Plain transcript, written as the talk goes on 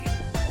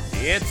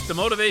It's the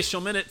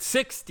Motivational Minute,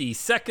 60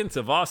 seconds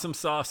of awesome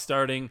sauce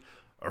starting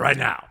right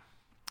now.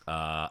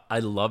 I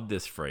love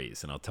this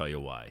phrase, and I'll tell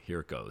you why. Here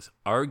it goes.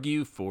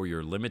 Argue for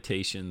your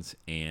limitations,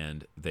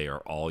 and they are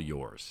all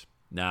yours.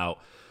 Now,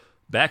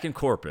 back in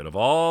corporate, of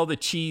all the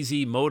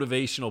cheesy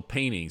motivational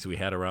paintings we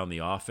had around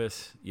the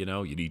office, you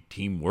need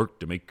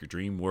teamwork to make your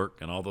dream work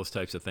and all those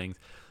types of things.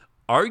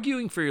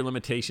 Arguing for your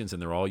limitations and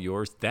they're all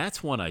yours,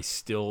 that's one I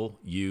still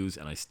use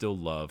and I still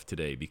love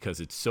today because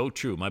it's so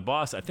true. My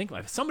boss, I think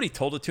somebody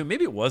told it to him.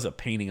 Maybe it was a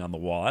painting on the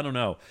wall. I don't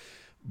know.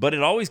 But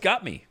it always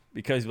got me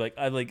because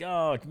I'm like,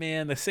 oh,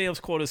 man, the sales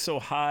quota is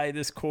so high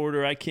this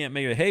quarter. I can't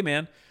make it. Hey,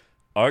 man,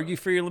 argue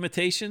for your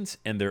limitations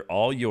and they're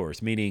all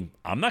yours, meaning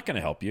I'm not going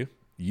to help you.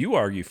 You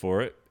argue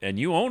for it and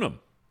you own them,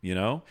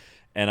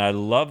 And I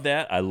love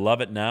that. I love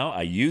it now.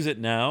 I use it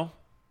now.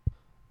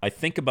 I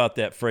think about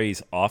that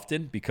phrase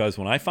often because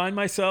when I find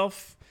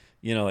myself,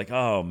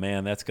 oh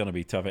man, that's going to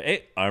be tough.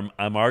 Hey,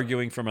 I'm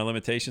arguing for my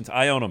limitations.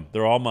 I own them.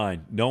 They're all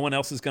mine. No one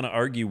else is going to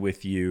argue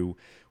with you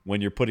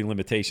when you're putting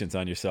limitations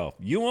on yourself.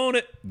 You own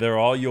it. They're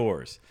all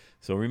yours.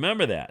 So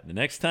remember that. The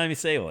next time you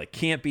say, well, it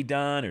can't be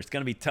done or it's going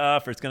to be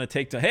tough or it's going to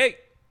take time. Hey,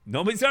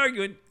 nobody's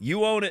arguing.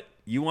 You own it.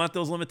 You want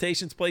those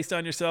limitations placed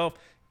on yourself.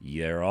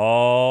 They're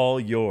all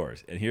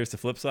yours. And here's the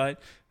flip side.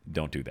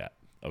 Don't do that.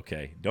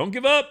 Okay. Don't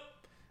give up.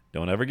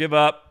 Don't ever give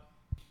up.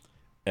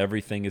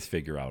 Everything is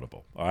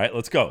figure-outable. All right,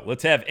 let's go.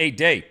 Let's have a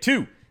day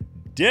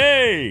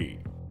today.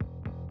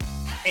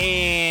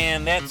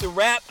 And that's a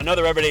wrap.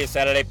 Another Everyday is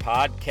Saturday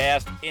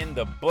podcast in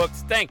the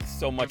books. Thanks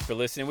so much for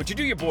listening. Would you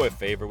do your boy a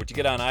favor? Would you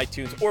get on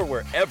iTunes or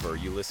wherever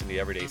you listen to the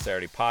Everyday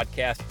Saturday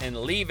podcast and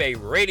leave a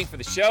rating for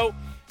the show?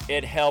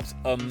 It helps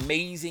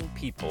amazing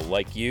people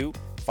like you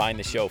find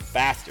the show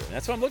faster. And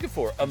that's what I'm looking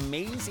for,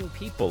 amazing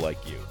people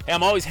like you. Hey,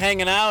 I'm always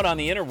hanging out on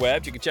the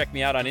interwebs. You can check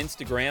me out on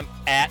Instagram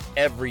at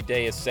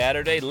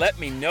EverydayIsSaturday. Let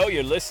me know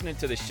you're listening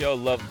to the show.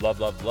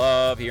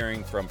 Love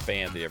hearing from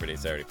fans of the Everyday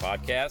Saturday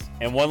podcast.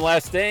 And one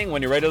last thing,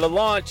 when you're ready to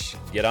launch,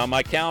 get on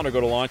my calendar,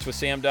 go to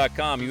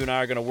launchwithsam.com. You and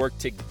I are going to work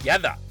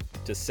together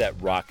to set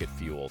rocket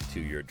fuel to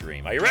your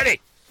dream. Are you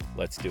ready?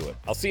 Let's do it.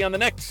 I'll see you on the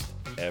next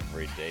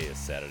Everyday is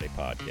Saturday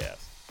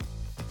podcast.